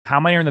How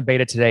many are in the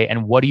beta today,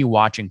 and what are you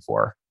watching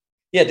for?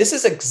 Yeah, this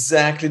is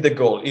exactly the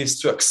goal, is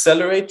to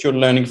accelerate your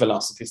learning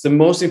velocity. It's the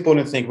most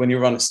important thing when you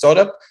run a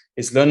startup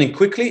is learning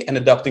quickly and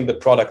adapting the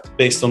product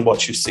based on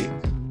what you see.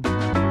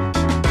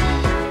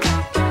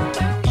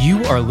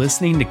 You are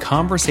listening to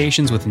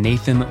Conversations with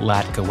Nathan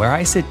Latka, where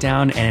I sit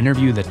down and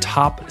interview the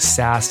top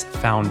SaaS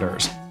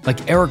founders,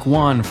 like Eric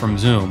Yuan from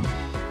Zoom.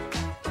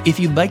 If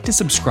you'd like to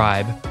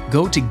subscribe,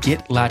 go to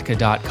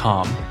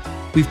getlatka.com.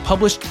 We've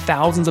published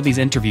thousands of these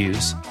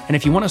interviews, and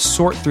if you want to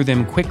sort through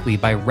them quickly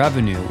by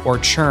revenue or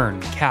churn,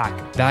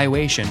 CAC,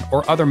 valuation,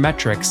 or other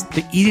metrics,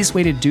 the easiest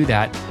way to do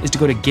that is to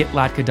go to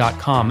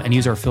getlatka.com and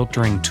use our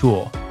filtering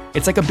tool.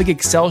 It's like a big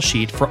Excel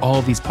sheet for all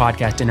of these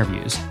podcast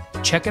interviews.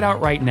 Check it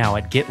out right now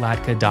at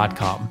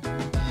getlatka.com.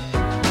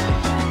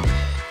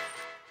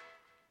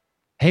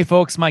 Hey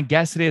folks, my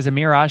guest today is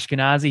Amir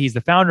Ashkenazi. He's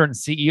the founder and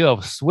CEO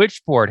of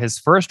Switchboard, his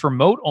first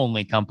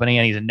remote-only company,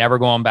 and he's never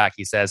going back,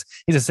 he says.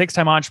 He's a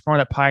six-time entrepreneur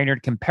that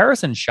pioneered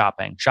comparison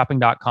shopping,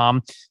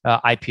 shopping.com,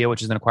 IPO,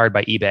 which has been acquired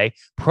by eBay,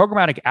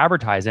 programmatic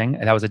advertising,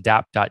 that was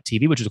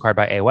Adapt.tv, which was acquired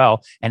by AOL,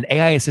 and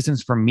AI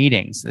assistance for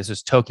meetings. This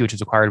is Toki, which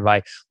was acquired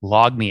by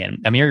LogMeIn.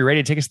 Amir, you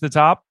ready to take us to the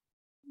top?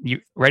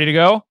 You ready to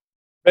go?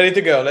 Ready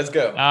to go. Let's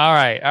go. All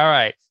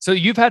right. So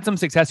you've had some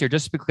success here.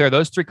 Just to be clear,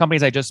 those three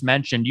companies I just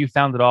mentioned, you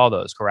founded all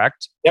those,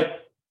 correct?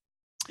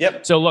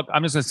 Yep. So look,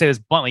 I'm just going to say this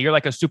bluntly. You're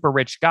like a super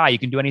rich guy. You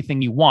can do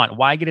anything you want.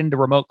 Why get into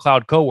remote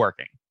cloud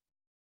co-working?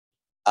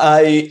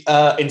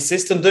 I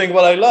insist on doing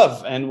what I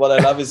love. And what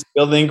I love is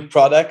building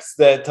products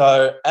that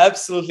are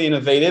absolutely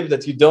innovative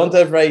that you don't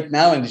have right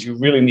now and that you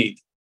really need.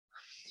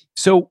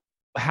 So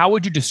how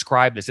would you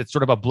describe this? It's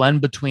sort of a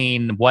blend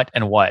between what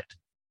and what?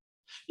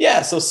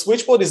 Yeah, so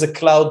Switchboard is a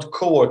cloud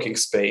co-working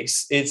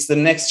space. It's the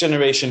next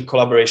generation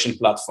collaboration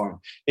platform.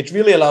 It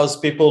really allows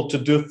people to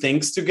do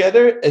things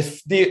together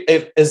as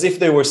if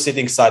they were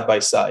sitting side by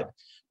side.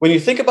 When you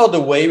think about the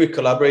way we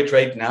collaborate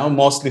right now,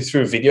 mostly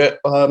through video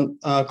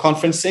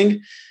conferencing,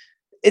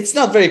 it's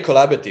not very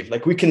collaborative.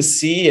 Like we can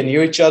see and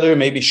hear each other,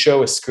 maybe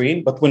show a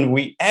screen, but when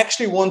we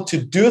actually want to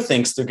do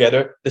things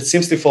together, that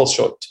seems to fall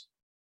short.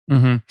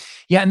 Mm-hmm.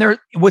 Yeah. And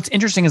what's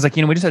interesting is we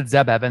just had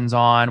Zeb Evans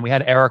on, we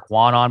had Eric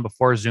Yuan on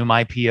before Zoom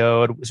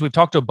IPO'd. So we've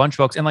talked to a bunch of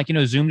folks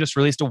and Zoom just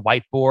released a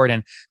whiteboard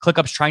and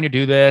ClickUp's trying to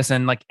do this.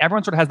 And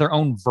everyone sort of has their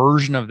own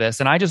version of this.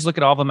 And I just look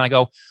at all of them and I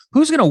go,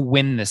 who's going to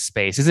win this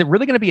space? Is it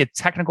really going to be a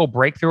technical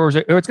breakthrough or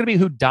it's going to be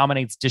who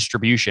dominates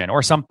distribution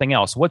or something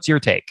else? What's your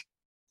take?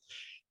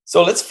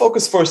 So let's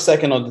focus for a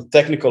second on the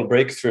technical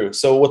breakthrough.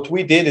 So what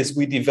we did is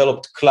we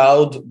developed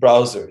cloud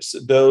browsers.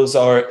 Those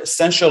are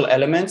essential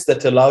elements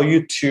that allow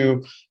you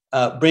to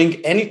bring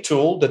any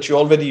tool that you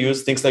already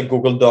use, things like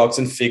Google Docs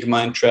and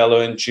Figma and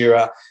Trello and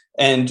Jira,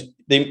 and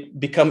they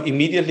become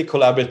immediately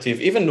collaborative.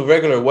 Even the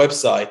regular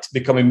website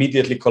become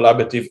immediately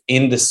collaborative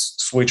in this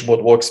Switchboard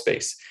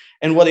workspace.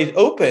 And what it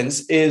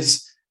opens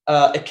is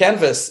a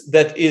canvas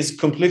that is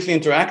completely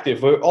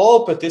interactive, where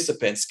all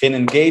participants can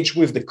engage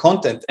with the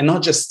content and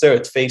not just stare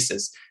at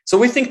faces. So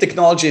we think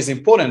technology is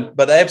important,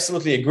 but I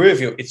absolutely agree with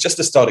you. It's just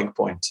a starting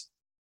point.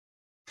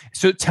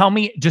 So tell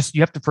me,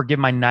 you have to forgive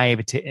my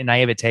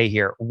naivete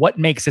here. What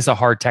makes this a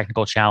hard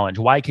technical challenge?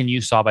 Why can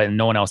you solve it and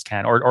no one else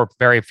can, or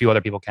very few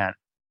other people can?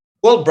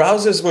 Well,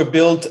 browsers were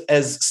built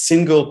as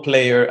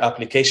single-player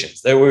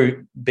applications. They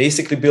were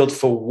basically built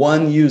for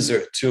one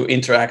user to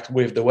interact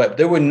with the web.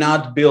 They were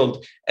not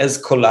built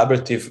as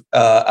collaborative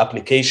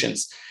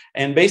applications.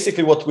 And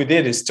basically what we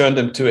did is turn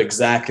them to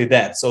exactly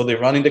that. So they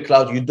run in the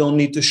cloud. You don't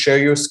need to share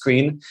your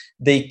screen.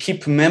 They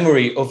keep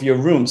memory of your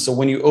room. So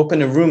when you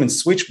open a room in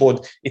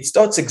Switchboard, it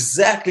starts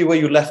exactly where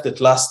you left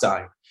it last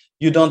time.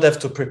 You don't have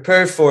to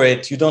prepare for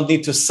it. You don't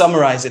need to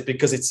summarize it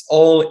because it's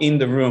all in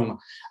the room.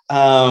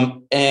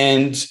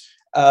 The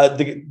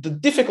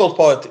difficult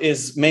part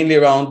is mainly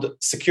around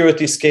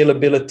security,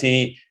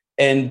 scalability,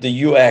 and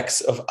the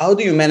UX of how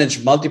do you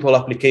manage multiple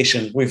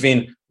applications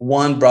within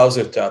one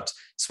browser tab.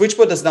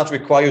 Switchboard does not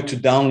require you to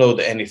download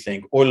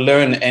anything or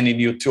learn any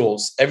new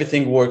tools.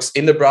 Everything works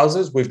in the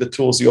browsers with the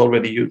tools you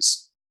already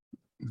use.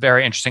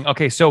 Very interesting.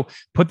 Okay, so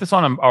put this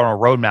on a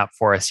roadmap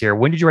for us here.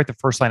 When did you write the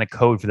first line of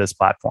code for this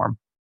platform?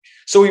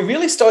 So we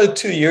really started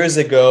 2 years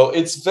ago.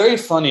 It's very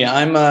funny.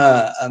 I'm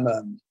a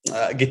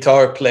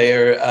guitar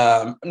player.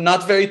 I'm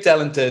not very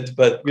talented,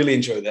 but really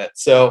enjoy that.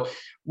 So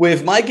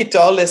with my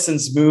guitar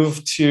lessons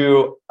moved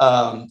to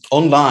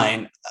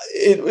online,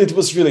 it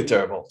was really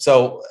terrible.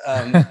 So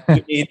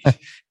you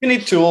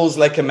need tools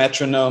like a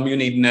metronome, you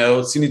need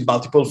notes, you need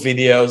multiple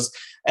videos.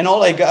 And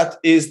all I got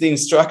is the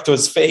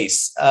instructor's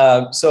face.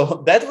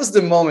 So that was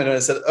the moment when I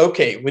said,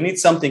 okay, we need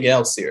something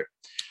else here.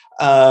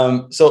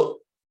 So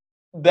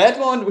that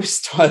one we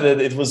started,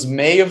 it was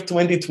May of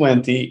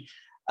 2020.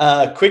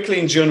 Quickly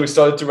in June, we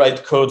started to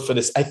write code for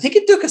this. I think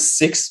it took us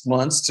 6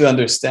 months to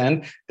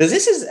understand that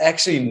this is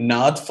actually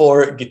not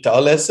for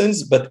guitar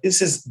lessons, but this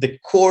is the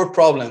core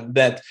problem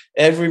that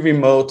every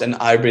remote and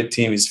hybrid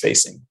team is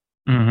facing.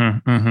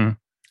 Mm-hmm, mm-hmm.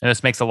 And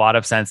this makes a lot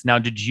of sense. Now,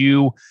 did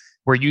you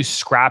Were you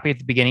scrappy at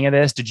the beginning of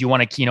this? Did you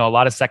want to, a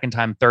lot of second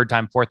time, third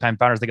time, fourth time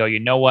founders, they go, you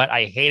know what?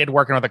 I hated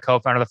working with a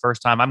co-founder the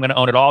first time. I'm going to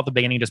own it all at the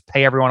beginning, just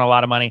pay everyone a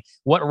lot of money.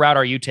 What route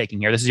are you taking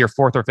here? This is your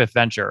fourth or fifth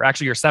venture,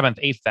 actually your seventh,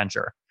 eighth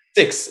venture.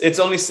 Six. It's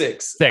only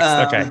six.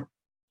 Okay.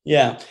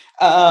 Yeah.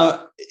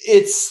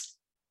 It's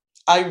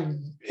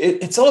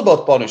all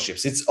about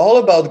partnerships. It's all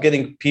about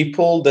getting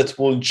people that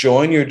will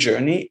join your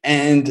journey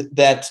and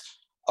that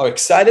are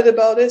excited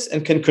about this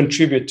and can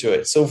contribute to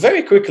it. So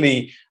very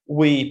quickly,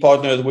 we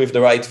partnered with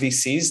the right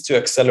VCs to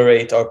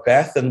accelerate our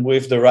path and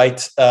with the right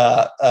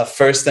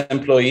first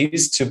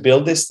employees to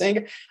build this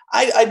thing.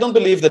 I don't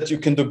believe that you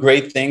can do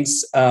great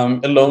things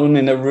alone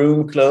in a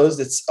room closed.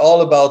 It's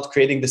all about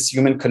creating this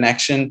human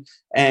connection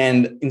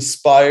and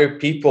inspire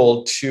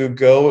people to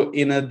go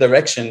in a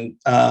direction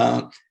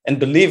and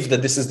believe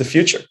that this is the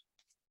future.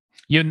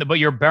 But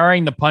you're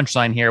burying the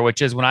punchline here,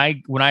 which is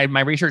when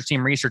my research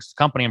team researched the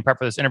company and prep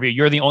for this interview,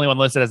 you're the only one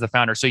listed as the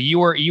founder. So you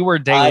were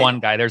day one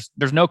guy. There's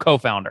no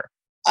co-founder.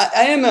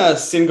 I am a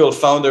single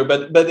founder,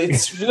 but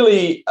it's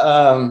really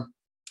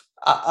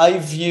I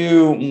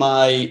view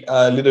my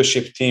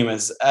leadership team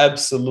as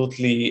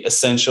absolutely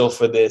essential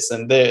for this,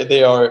 and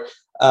they are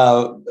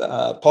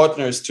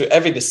partners to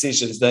every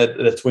decisions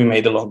that we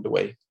made along the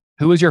way.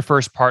 Who was your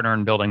first partner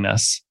in building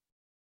this?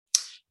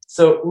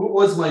 So who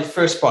was my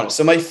first partner?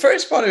 So my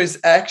first partner is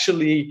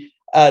actually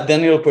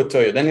Daniel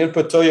Portoyo. Daniel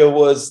Portoyo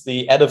was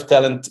the head of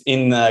talent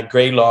in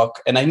Greylock,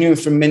 and I knew him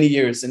for many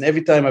years. And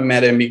every time I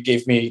met him, he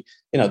gave me,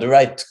 the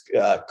right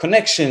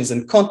connections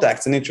and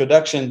contacts and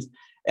introductions.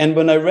 And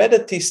when I read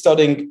that he's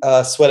starting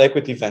Sweat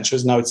Equity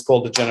Ventures, now it's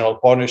called the General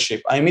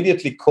Partnership, I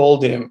immediately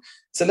called him,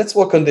 said, let's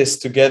work on this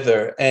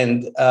together.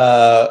 And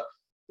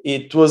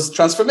it was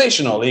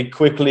transformational. He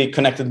quickly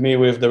connected me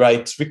with the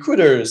right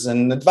recruiters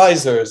and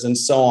advisors and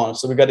so on.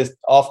 So we got it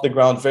off the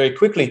ground very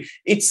quickly.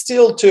 It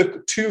still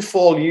took 2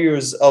 full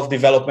years of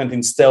development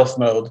in stealth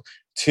mode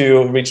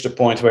to reach the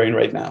point we're in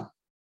right now.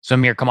 So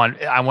Amir, come on.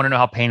 I want to know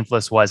how painful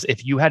this was.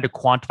 If you had to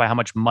quantify how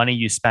much money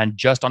you spent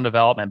just on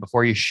development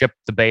before you shipped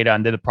the beta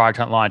and did the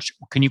product on launch,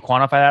 can you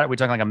quantify that? Are we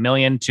talking like $1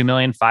 million, $2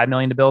 million, $5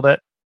 million to build it?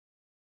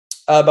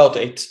 About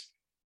 8.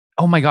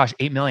 Oh my gosh,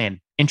 8 million.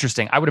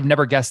 Interesting. I would have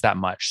never guessed that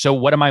much. So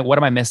what am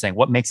I missing?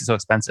 What makes it so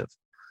expensive?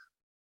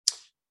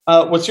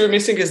 What you're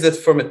missing is that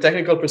from a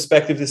technical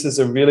perspective, this is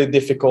a really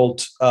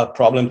difficult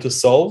problem to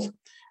solve.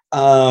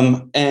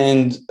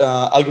 And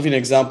I'll give you an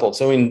example.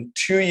 So in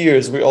 2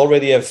 years, we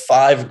already have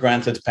 5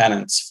 granted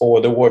patents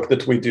for the work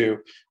that we do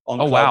on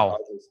cloud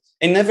houses.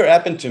 It never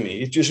happened to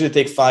me. It usually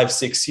takes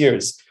 5-6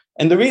 years.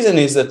 And the reason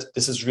is that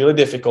this is really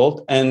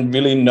difficult and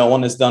really no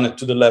one has done it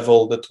to the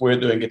level that we're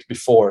doing it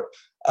before.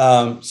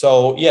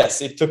 So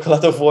yes, it took a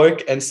lot of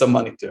work and some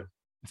money too.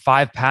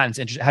 5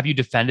 patents. Have you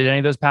defended any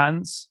of those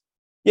patents?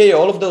 Yeah,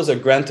 all of those are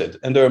granted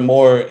and there are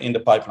more in the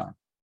pipeline.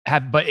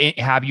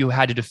 Have you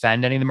had to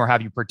defend any of them or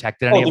have you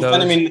protected any of those?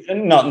 I mean,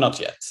 not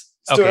yet.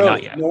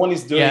 Not yet. No one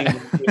is doing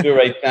it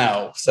right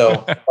now. So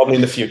probably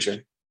in the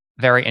future.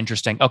 Very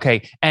interesting.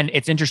 Okay. And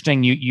it's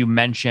interesting. You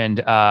mentioned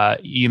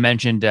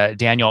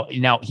Daniel.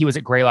 Now he was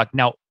at Greylock.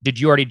 Now, did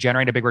you already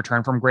generate a big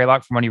return from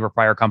Greylock from one of your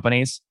prior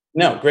companies?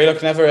 No,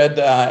 Greylock never had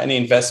any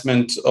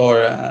investment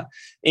or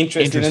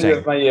interest in any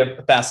of my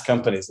past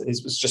companies. It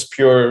was just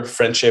pure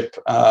friendship.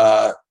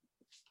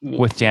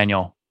 With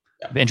Daniel.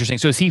 Yeah. Interesting.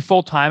 So is he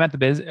full-time at the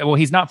business? Well,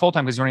 he's not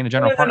full-time because he's running the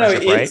general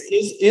partnership, right?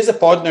 He's a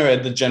partner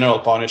at the general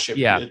partnership.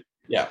 Yeah.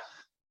 Yeah.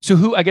 So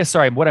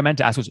what I meant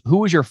to ask was, who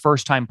was your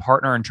first-time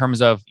partner in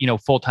terms of,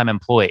 full-time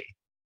employee?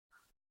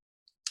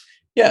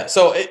 Yeah.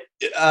 So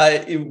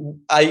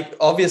I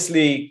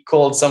obviously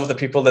called some of the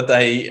people that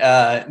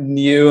I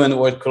knew and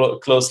worked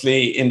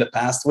closely in the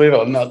past with,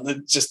 or not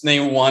just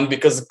name one,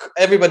 because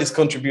everybody's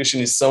contribution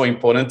is so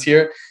important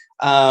here.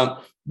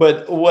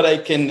 But what I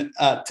can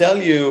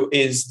tell you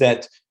is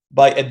that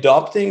by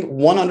adopting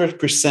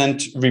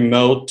 100%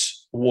 remote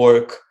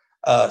work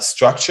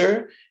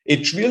structure,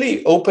 it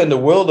really opened a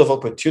world of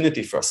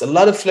opportunity for us. A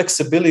lot of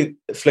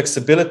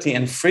flexibility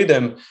and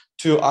freedom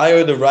to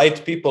hire the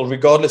right people,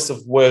 regardless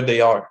of where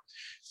they are.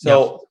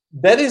 So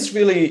that is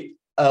really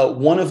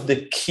one of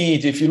the key.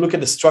 If you look at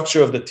the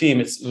structure of the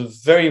team, it's a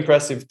very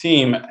impressive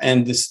team.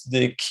 And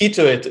the key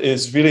to it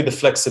is really the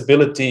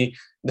flexibility,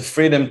 the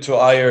freedom to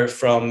hire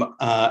from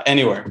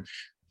anywhere.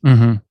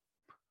 Mm-hmm.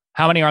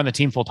 How many are on the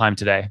team full-time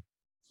today?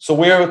 So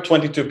we're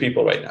 22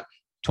 people right now.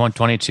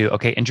 22.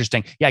 Okay,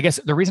 interesting. Yeah, I guess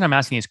the reason I'm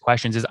asking these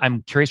questions is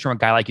I'm curious from a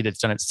guy like you that's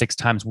done it 6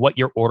 times, what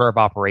your order of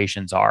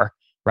operations are,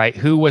 right?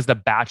 Who was the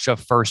batch of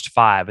first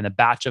 5 and the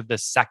batch of the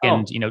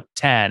second,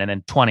 10 and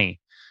then 20?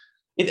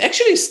 It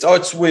actually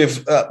starts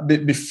with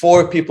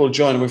before people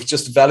join, with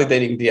just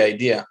validating the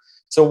idea.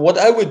 So what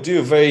I would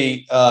do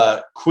very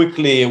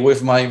quickly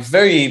with my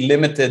very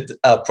limited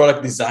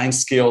product design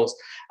skills,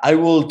 I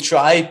will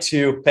try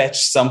to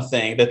patch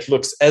something that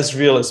looks as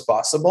real as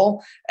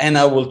possible, and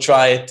I will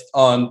try it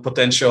on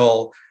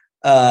potential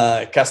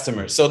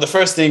customers. So the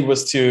first thing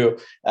was to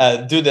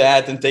do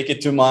that and take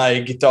it to my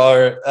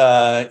guitar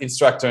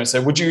instructor and say,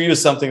 would you use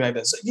something like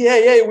this?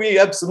 Yeah, we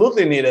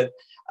absolutely need it.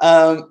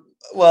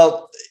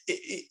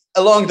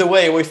 along the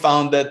way, we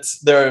found that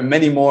there are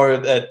many more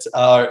that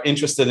are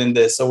interested in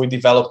this. So we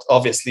developed,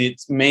 obviously,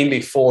 it's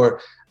mainly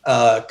for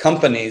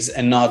companies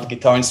and not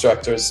guitar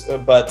instructors,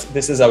 but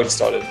this is how it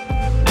started.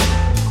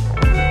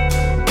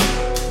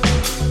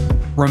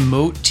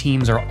 Remote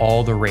teams are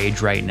all the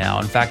rage right now.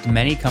 In fact,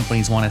 many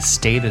companies want to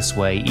stay this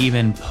way,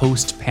 even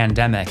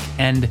post-pandemic.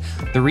 And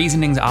the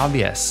reasoning's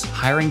obvious.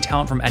 Hiring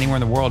talent from anywhere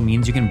in the world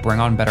means you can bring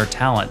on better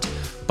talent.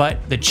 But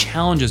the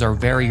challenges are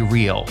very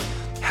real.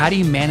 How do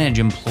you manage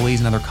employees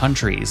in other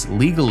countries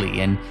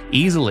legally and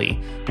easily?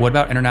 What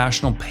about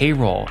international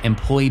payroll,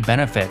 employee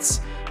benefits?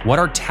 What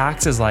are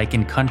taxes like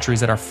in countries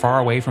that are far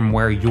away from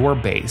where you're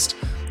based?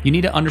 You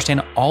need to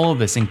understand all of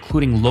this,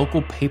 including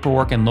local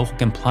paperwork and local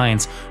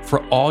compliance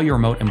for all your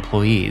remote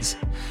employees.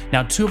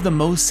 Now, two of the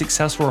most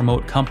successful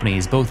remote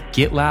companies, both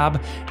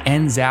GitLab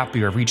and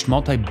Zapier, have reached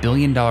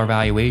multi-billion-dollar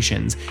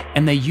valuations,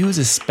 and they use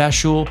a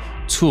special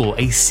tool,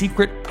 a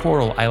secret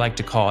portal, I like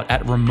to call it,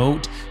 at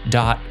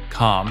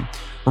remote.com.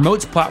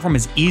 Remote's platform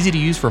is easy to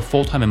use for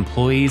full-time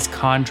employees,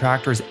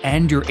 contractors,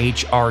 and your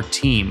HR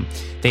team.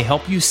 They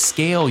help you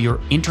scale your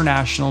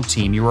international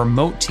team, your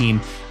remote team,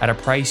 at a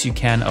price you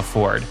can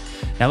afford.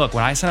 Now look,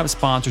 when I sign up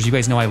sponsors, you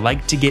guys know I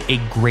like to get a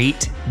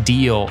great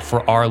deal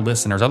for our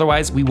listeners.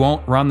 Otherwise, we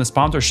won't run the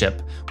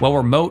sponsorship. Well,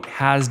 Remote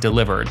has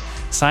delivered.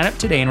 Sign up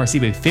today and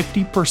receive a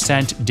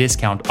 50%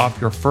 discount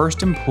off your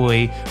first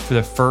employee for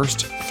the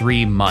first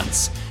 3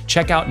 months.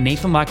 Check out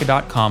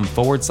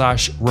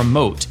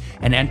nathanlatka.com/remote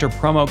and enter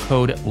promo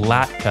code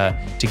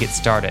LATKA to get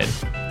started.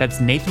 That's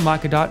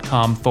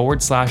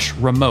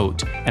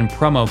nathanlatka.com/remote and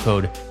promo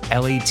code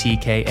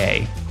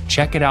LATKA.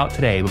 Check it out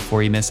today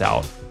before you miss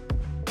out.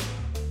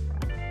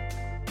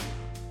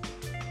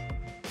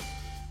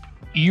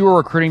 You were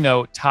recruiting,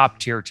 though, top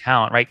tier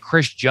talent, right?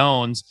 Chris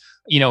Jones,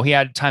 he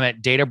had time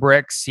at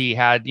Databricks. He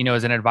had,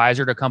 as an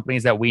advisor to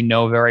companies that we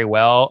know very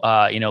well,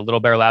 Little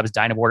Bear Labs,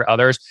 Dynaboard,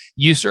 others.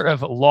 You sort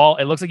of it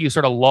looks like you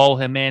sort of lull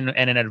him in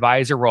an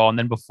advisor role. And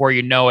then before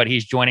you know it,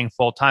 he's joining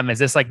full time. Is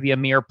this like the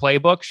Amir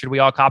playbook? Should we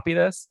all copy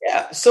this?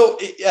 Yeah. So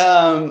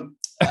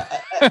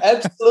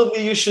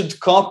absolutely, you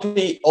should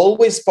copy,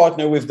 always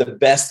partner with the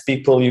best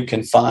people you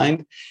can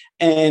find.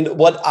 And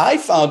what I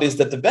found is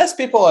that the best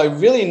people are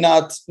really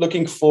not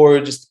looking for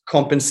just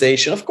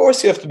compensation. Of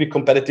course, you have to be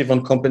competitive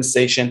on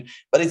compensation,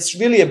 but it's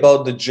really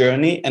about the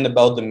journey and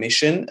about the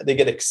mission. They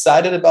get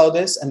excited about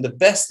this. And the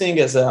best thing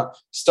as a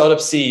startup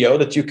CEO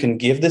that you can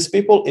give these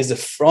people is a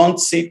front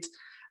seat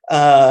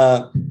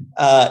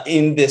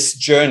in this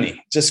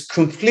journey. Just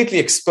completely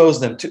expose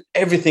them to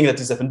everything that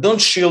is happening. Don't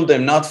shield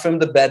them, not from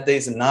the bad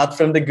days and not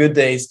from the good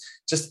days.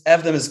 Just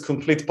have them as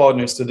complete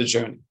partners to the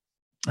journey.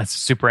 That's a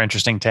super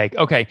interesting take.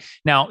 Okay.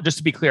 Now, just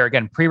to be clear,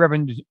 again,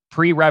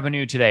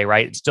 pre-revenue today,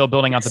 right? Still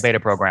building out the beta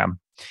program.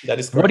 That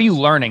is correct. What are you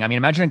learning? I mean,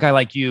 imagine a guy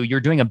like you're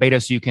doing a beta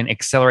so you can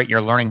accelerate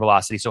your learning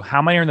velocity. So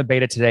how many are in the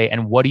beta today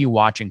and what are you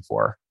watching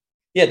for?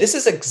 Yeah, this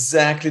is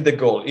exactly the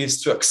goal, is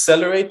to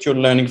accelerate your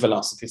learning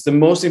velocity. It's the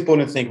most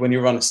important thing when you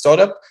run a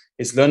startup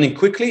is learning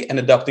quickly and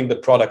adapting the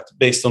product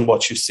based on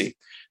what you see.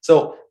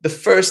 So the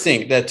first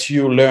thing that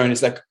you learn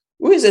is like,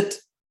 who is it?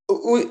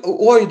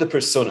 Who are the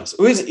personas?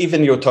 Who is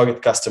even your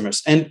target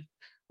customers? And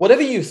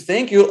whatever you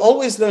think, you'll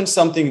always learn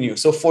something new.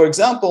 So for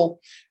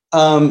example,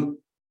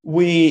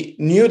 we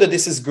knew that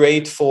this is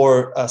great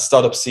for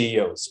startup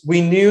CEOs. We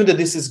knew that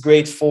this is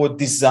great for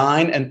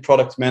design and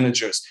product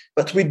managers,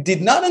 but we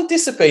did not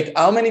anticipate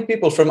how many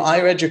people from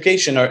higher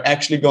education are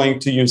actually going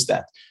to use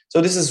that.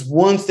 So this is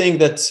one thing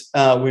that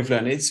we've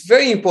learned. It's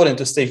very important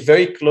to stay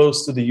very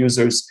close to the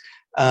users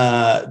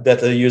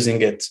that are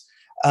using it.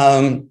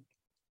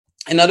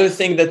 Another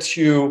thing that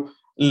you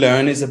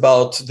learn is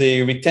about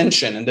the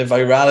retention and the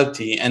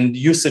virality and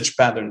usage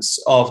patterns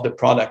of the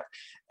product.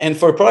 And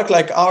for a product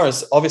like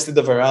ours, obviously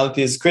the virality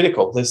is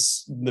critical.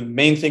 The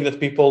main thing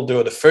that people do,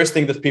 or the first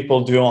thing that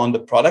people do on the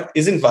product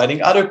is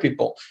inviting other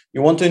people.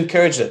 You want to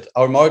encourage it.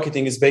 Our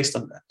marketing is based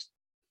on that.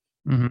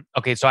 Mm-hmm.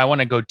 Okay, so I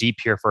want to go deep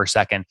here for a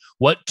second.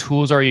 What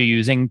tools are you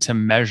using to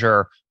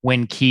measure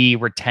when key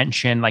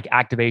retention, like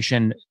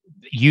activation,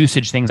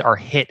 usage things are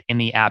hit in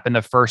the app in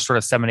the first sort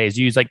of 7 days?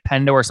 You use like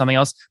Pendo or something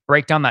else?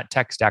 Break down that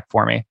tech stack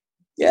for me.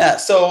 Yeah,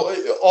 so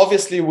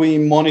obviously we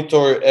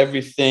monitor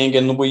everything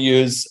and we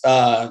use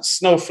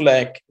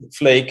Snowflake,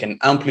 and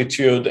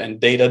Amplitude and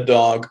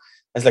Datadog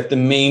as like the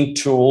main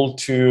tool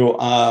to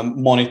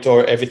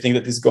monitor everything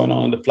that is going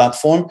on the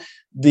platform.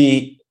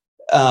 The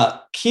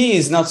key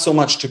is not so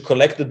much to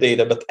collect the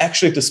data, but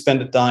actually to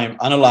spend the time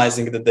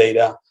analyzing the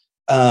data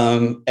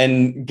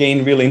and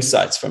gain real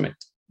insights from it.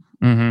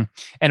 Mm-hmm.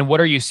 And what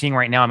are you seeing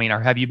right now? I mean,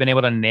 have you been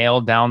able to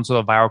nail down so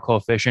the viral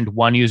coefficient,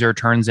 one user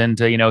turns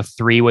into,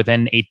 3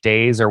 within 8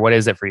 days, or what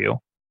is it for you?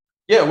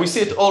 Yeah, we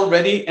see it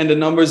already and the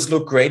numbers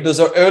look great. Those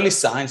are early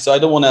signs, so I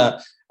don't want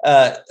to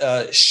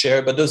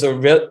share, but those are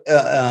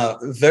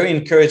very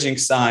encouraging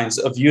signs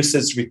of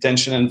usage,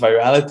 retention, and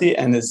virality.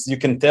 And as you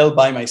can tell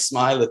by my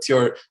smile that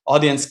your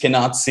audience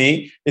cannot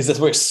see, is that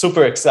we're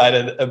super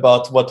excited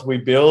about what we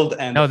build.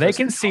 And no, they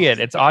can see it.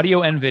 It's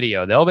audio and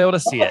video. They'll be able to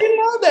see it.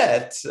 know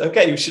that.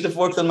 Okay, you should have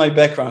worked on my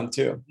background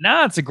too.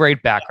 No, it's a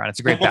great background. It's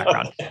a great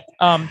background.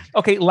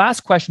 Okay,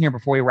 last question here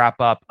before we wrap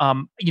up.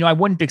 I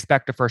wouldn't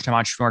expect a first-time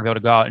entrepreneur to be able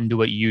to go out and do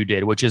what you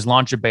did, which is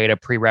launch a beta,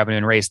 pre-revenue,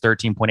 and raise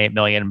 $13.8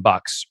 million,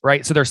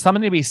 right? So there's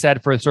something to be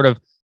said for sort of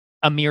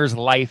Amir's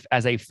life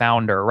as a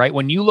founder, right?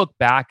 When you look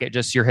back at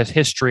just his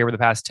history over the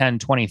past 10,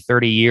 20,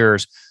 30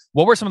 years,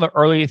 what were some of the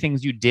early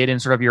things you did in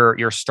sort of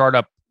your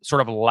startup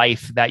sort of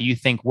life that you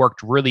think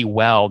worked really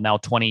well now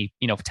 10,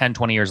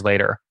 20 years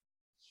later?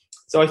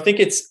 So I think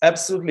it's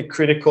absolutely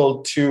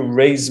critical to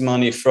raise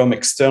money from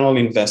external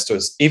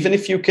investors, even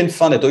if you can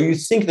fund it or you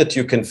think that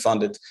you can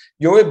fund it.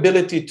 Your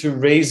ability to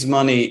raise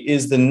money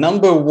is the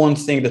number one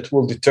thing that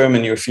will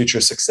determine your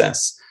future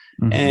success.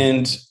 Mm-hmm.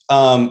 And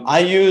I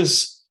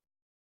use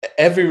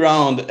every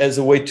round as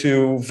a way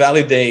to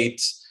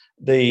validate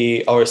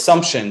our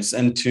assumptions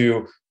and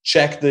to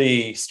check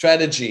the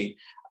strategy.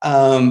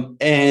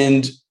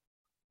 And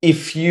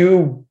if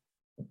you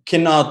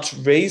cannot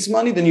raise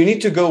money, then you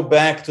need to go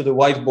back to the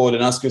whiteboard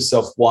and ask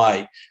yourself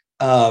why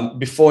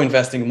before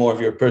investing more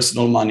of your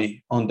personal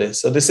money on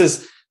this. So this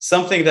is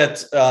something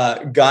that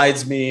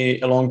guides me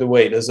along the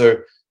way.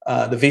 The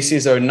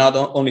VCs are not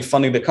only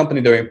funding the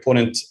company; they're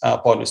important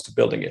partners to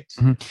building it.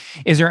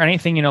 Mm-hmm. Is there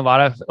anything a lot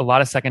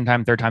of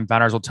second-time, third-time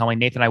founders will tell me,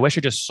 Nathan, I wish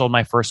I just sold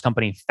my first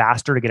company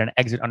faster to get an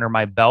exit under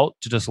my belt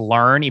to just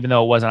learn, even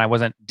though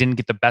I didn't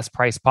get the best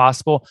price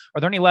possible.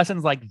 Are there any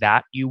lessons like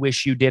that you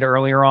wish you did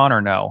earlier on, or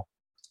no?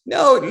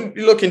 No,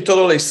 look, in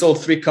total, I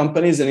sold 3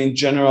 companies, and in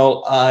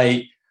general,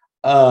 I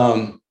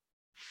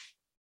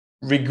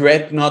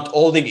regret not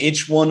holding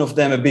each one of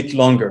them a bit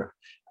longer.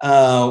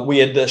 We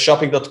had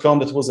shopping.com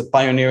that was a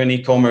pioneer in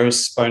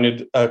e-commerce,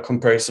 pioneered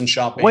comparison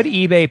shopping. What did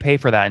eBay pay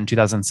for that in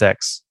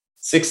 2006?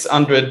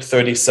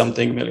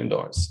 $630-something million.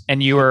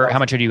 And how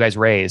much had you guys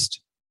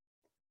raised?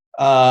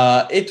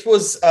 It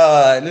was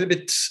a little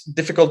bit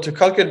difficult to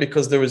calculate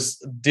because there was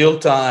deal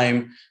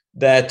time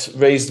that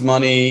raised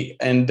money,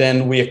 and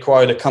then we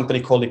acquired a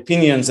company called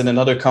Opinions and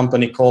another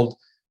company called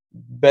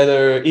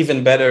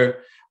Even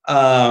Better.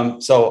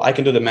 So I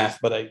can do the math,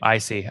 but I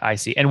see.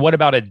 And what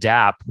about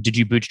Adapt? Did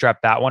you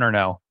bootstrap that one or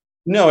no?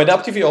 No,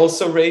 AdaptTV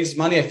also raised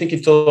money. I think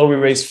in total we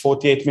raised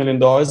 $48 million,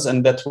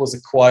 and that was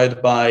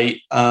acquired by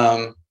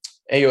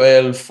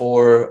AOL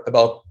for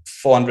about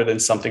 $400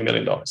 and something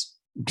million.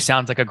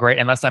 Sounds like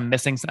unless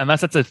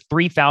it's a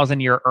 3,000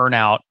 year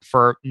earnout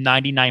for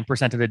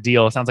 99% of the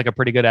deal, sounds like a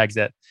pretty good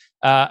exit.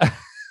 And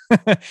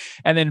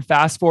then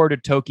fast forward to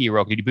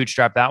Toki.ro. Did you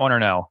bootstrap that one or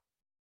no?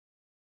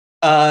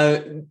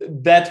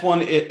 That one,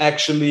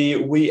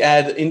 we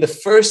had in the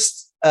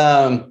first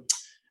in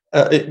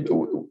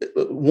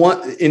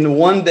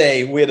one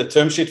day, we had a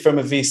term sheet from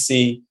a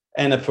VC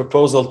and a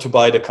proposal to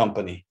buy the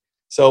company.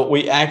 So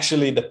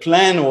the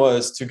plan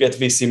was to get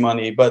VC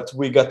money, but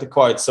we got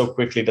acquired so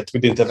quickly that we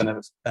didn't have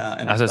enough.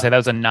 I was going to say that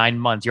was 9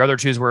 months. Your other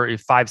twos were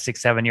 5,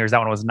 6, 7 years. That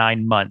one was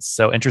 9 months.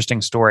 So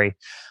interesting story.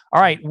 All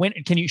right.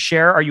 Can you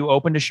share? Are you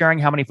open to sharing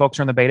how many folks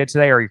are in the beta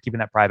today, or are you keeping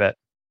that private?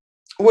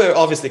 We're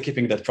obviously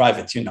keeping that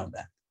private. You know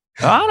that.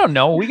 I don't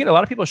know. We get a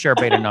lot of people share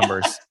beta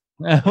numbers.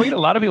 We get a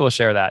lot of people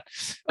share that.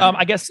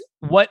 I guess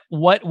what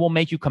will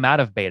make you come out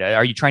of beta?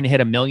 Are you trying to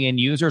hit 1 million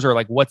users,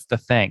 or what's the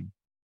thing?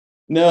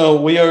 No,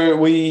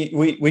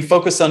 we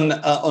focus on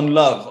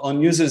love,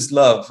 on users'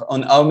 love,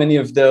 on how many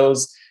of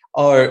those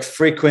are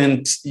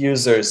frequent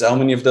users, how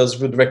many of those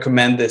would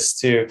recommend this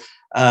to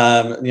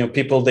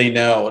people they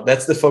know.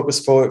 That's the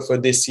focus for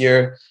this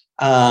year.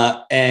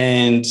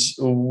 And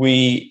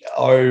we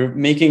are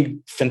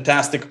making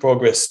fantastic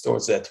progress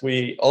towards that.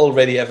 We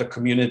already have a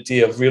community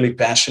of really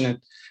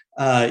passionate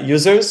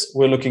users.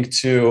 We're looking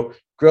to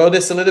grow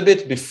this a little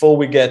bit before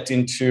we get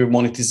into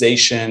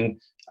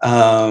monetization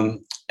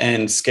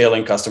and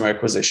scaling customer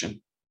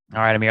acquisition.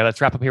 All right, Amir,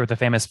 let's wrap up here with the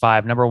famous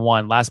 5. Number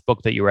 1, last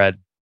book that you read.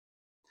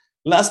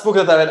 Last book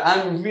that I read,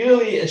 I'm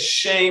really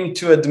ashamed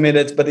to admit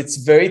it, but it's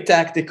very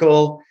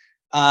tactical.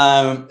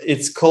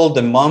 It's called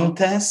The Mom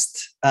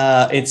Test.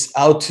 It's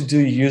how to do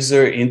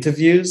user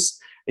interviews.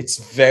 It's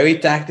very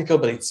tactical,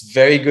 but it's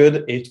very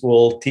good. It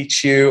will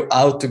teach you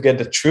how to get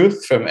the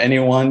truth from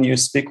anyone you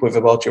speak with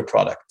about your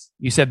product.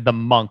 You said the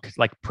monk,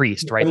 like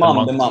priest, right? The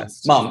mom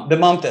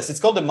test. It's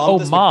called the mom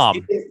test. Mom.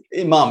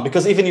 Mom,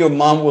 because even your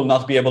mom will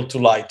not be able to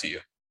lie to you.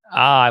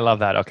 I love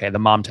that. Okay, the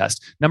mom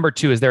test. Number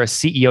 2, is there a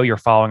CEO you're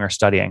following or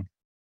studying?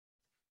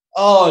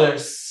 Oh,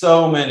 there's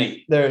so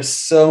many.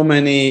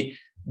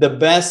 The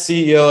best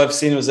CEO I've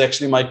seen was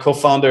actually my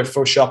co-founder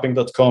for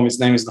shopping.com. His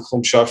name is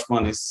Nahum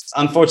Sharfman. He's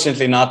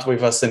unfortunately not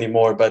with us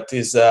anymore, but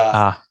he's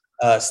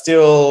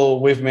still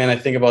with me, and I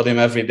think about him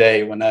every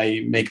day when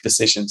I make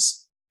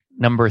decisions.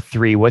 Number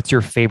 3, what's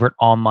your favorite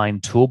online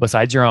tool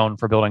besides your own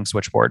for building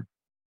Switchboard?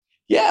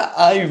 Yeah,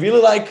 I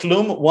really like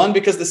Loom. 1,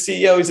 because the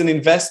CEO is an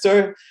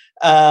investor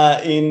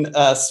in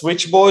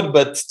Switchboard,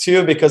 but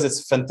 2, because it's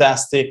a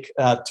fantastic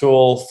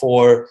tool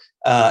for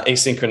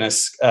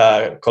asynchronous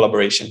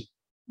collaboration.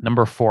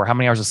 Number 4, how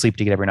many hours of sleep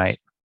do you get every night?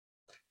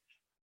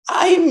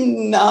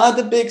 I'm not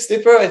a big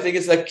sleeper. I think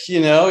it's like,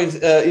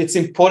 it's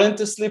important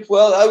to sleep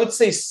well. I would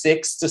say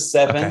 6 to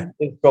 7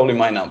 is probably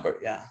my number.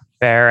 Yeah.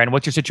 Fair. And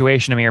what's your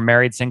situation? I mean, you're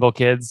married, single,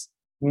 kids?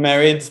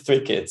 Married,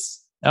 3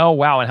 kids. Oh,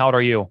 wow. And how old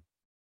are you?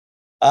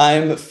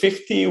 I'm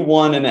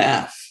 51 and a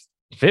half.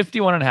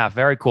 51 and a half.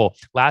 Very cool.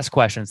 Last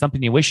question.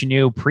 Something you wish you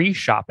knew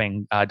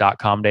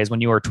pre-shopping.com days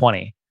when you were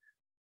 20.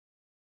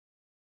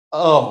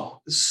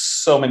 Oh,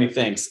 so many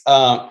things.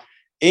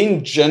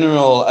 In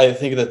general, I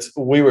think that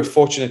we were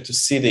fortunate to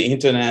see the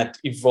internet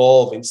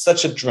evolve in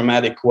such a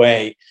dramatic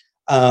way.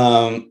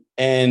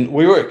 And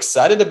we were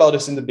excited about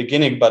this in the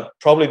beginning, but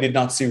probably did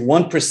not see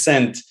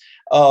 1%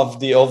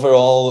 of the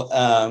overall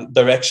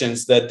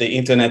directions that the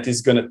internet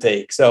is going to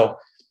take. So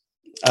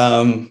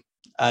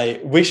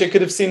I wish I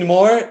could have seen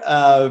more,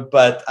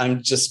 but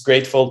I'm just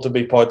grateful to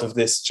be part of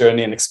this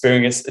journey and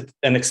experiencing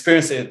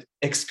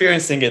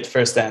it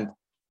firsthand.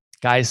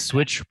 Guys,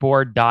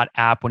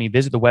 switchboard.app. When you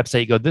visit the website,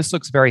 you go, this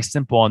looks very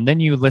simple. And then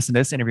you listen to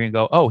this interview and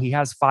go, oh, he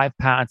has 5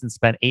 patents and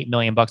spent $8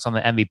 million on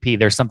the MVP.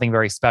 There's something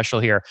very special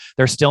here.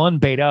 They're still in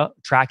beta,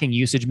 tracking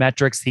usage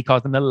metrics. He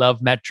calls them the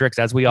love metrics,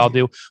 as we all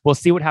do. We'll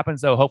see what happens,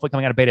 though. Hopefully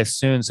coming out of beta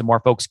soon so more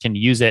folks can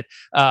use it.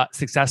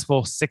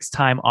 Successful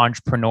 6-time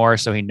entrepreneur,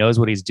 so he knows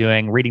what he's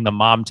doing, reading the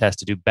mom test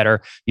to do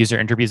better user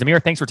interviews. Amir,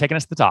 thanks for taking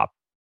us to the top.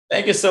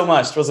 Thank you so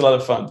much. It was a lot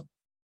of fun.